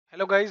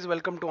Hello guys,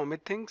 welcome to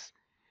Amit Things.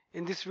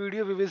 In this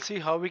video, we will see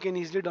how we can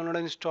easily download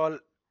and install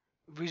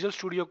Visual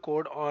Studio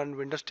Code on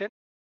Windows 10.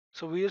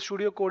 So Visual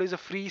Studio Code is a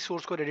free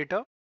source code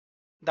editor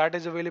that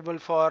is available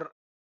for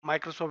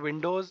Microsoft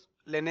Windows,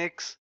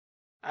 Linux,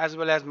 as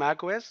well as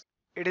Mac OS.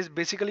 It is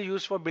basically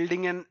used for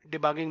building and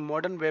debugging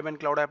modern web and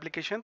cloud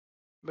applications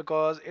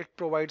because it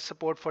provides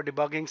support for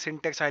debugging,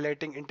 syntax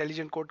highlighting,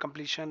 intelligent code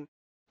completion,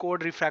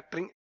 code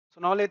refactoring.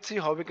 So now let's see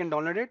how we can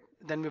download it,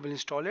 then we will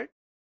install it.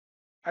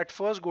 At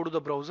first, go to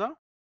the browser.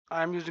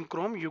 I am using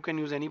Chrome. You can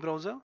use any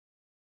browser.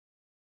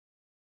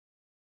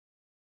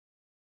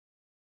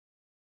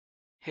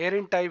 Here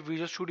in type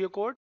Visual Studio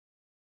Code,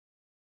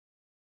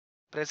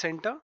 press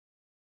enter.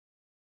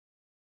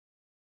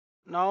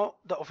 Now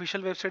the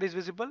official website is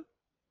visible,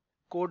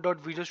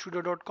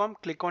 code.visualstudio.com.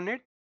 Click on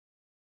it.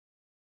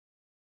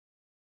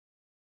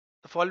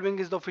 The following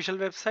is the official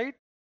website.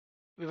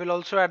 We will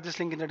also add this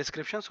link in the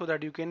description so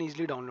that you can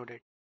easily download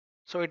it.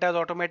 So it has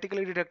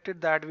automatically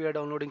detected that we are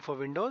downloading for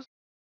Windows.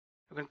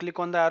 You can click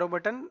on the arrow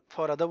button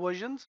for other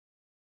versions.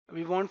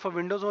 We want for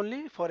Windows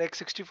only for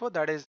x64,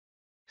 that is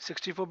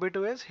 64-bit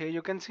OS. Here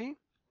you can see.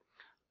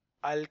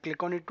 I'll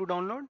click on it to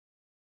download.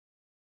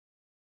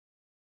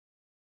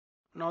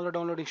 Now the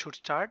downloading should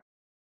start.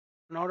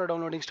 Now the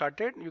downloading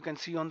started. You can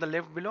see on the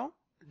left below.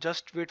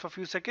 Just wait for a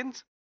few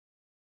seconds.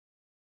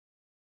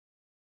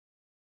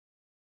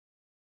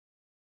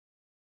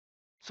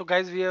 So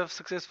guys, we have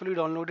successfully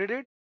downloaded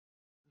it.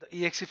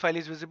 The exe file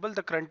is visible.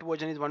 The current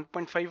version is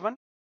 1.51.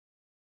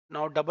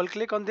 Now double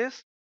click on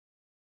this,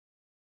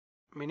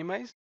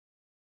 minimize.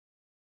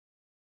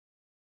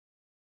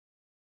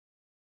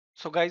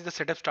 So guys, the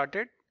setup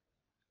started.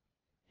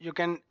 You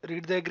can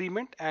read the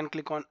agreement and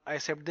click on I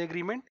accept the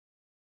agreement.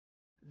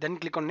 Then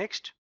click on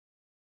next.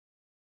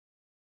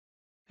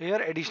 Here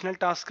additional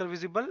tasks are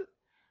visible.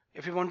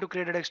 If you want to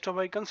create a desktop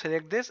icon,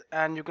 select this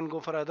and you can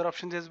go for other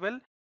options as well.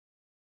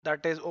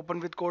 That is open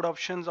with code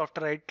options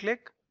after right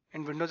click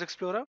in Windows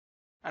Explorer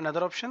and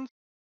other options.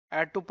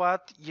 Add to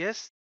path,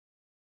 yes.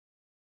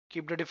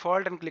 Keep the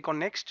default and click on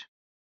next.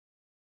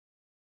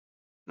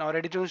 Now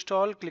ready to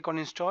install, click on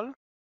install.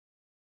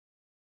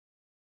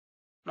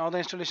 Now the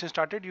installation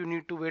started. You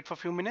need to wait for a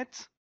few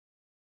minutes.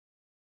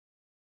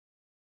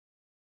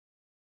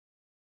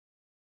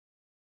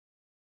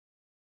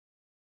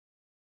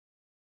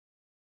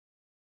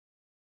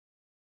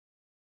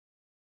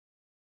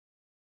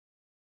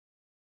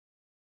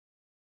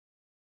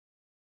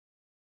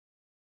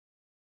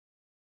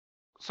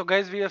 So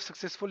guys, we have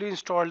successfully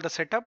installed the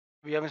setup.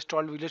 We have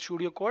installed Visual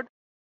Studio Code.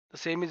 The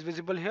same is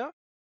visible here.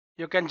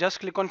 You can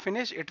just click on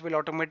finish. It will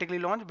automatically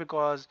launch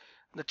because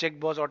the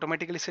checkbox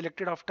automatically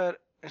selected after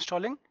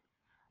installing.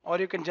 Or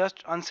you can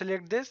just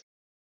unselect this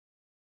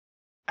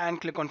and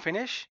click on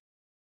finish.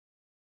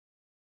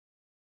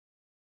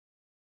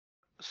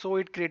 So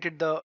it created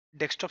the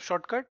desktop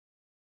shortcut.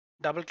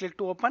 Double click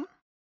to open.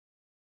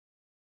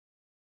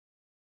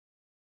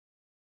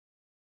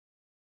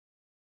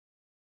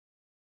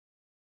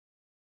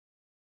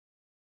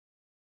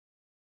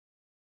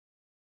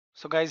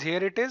 So guys,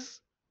 here it is.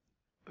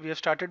 We have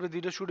started with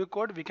Visual Studio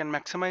Code. We can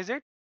maximize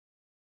it.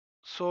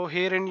 So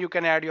herein you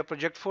can add your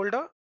project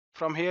folder.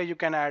 From here you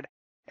can add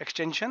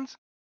extensions.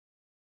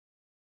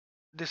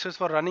 This is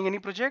for running any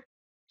project.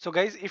 So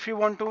guys, if you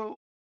want to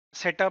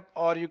set up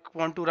or you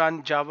want to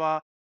run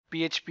Java,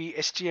 PHP,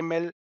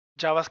 HTML,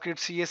 JavaScript,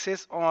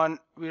 CSS on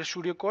Visual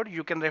Studio Code,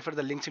 you can refer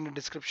the links in the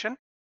description,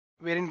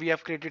 wherein we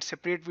have created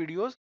separate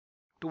videos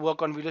to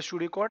work on Visual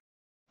Studio Code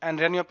and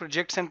run your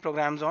projects and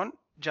programs on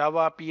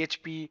Java,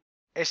 PHP,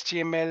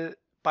 HTML,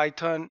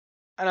 Python,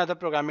 and other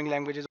programming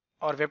languages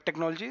or web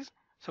technologies.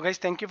 So guys,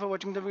 thank you for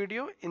watching the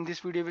video. In this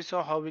video, we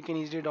saw how we can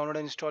easily download and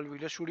install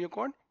Visual Studio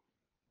Code.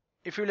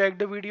 If you liked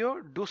the video,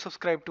 do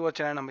subscribe to our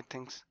channel Amit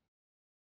Things.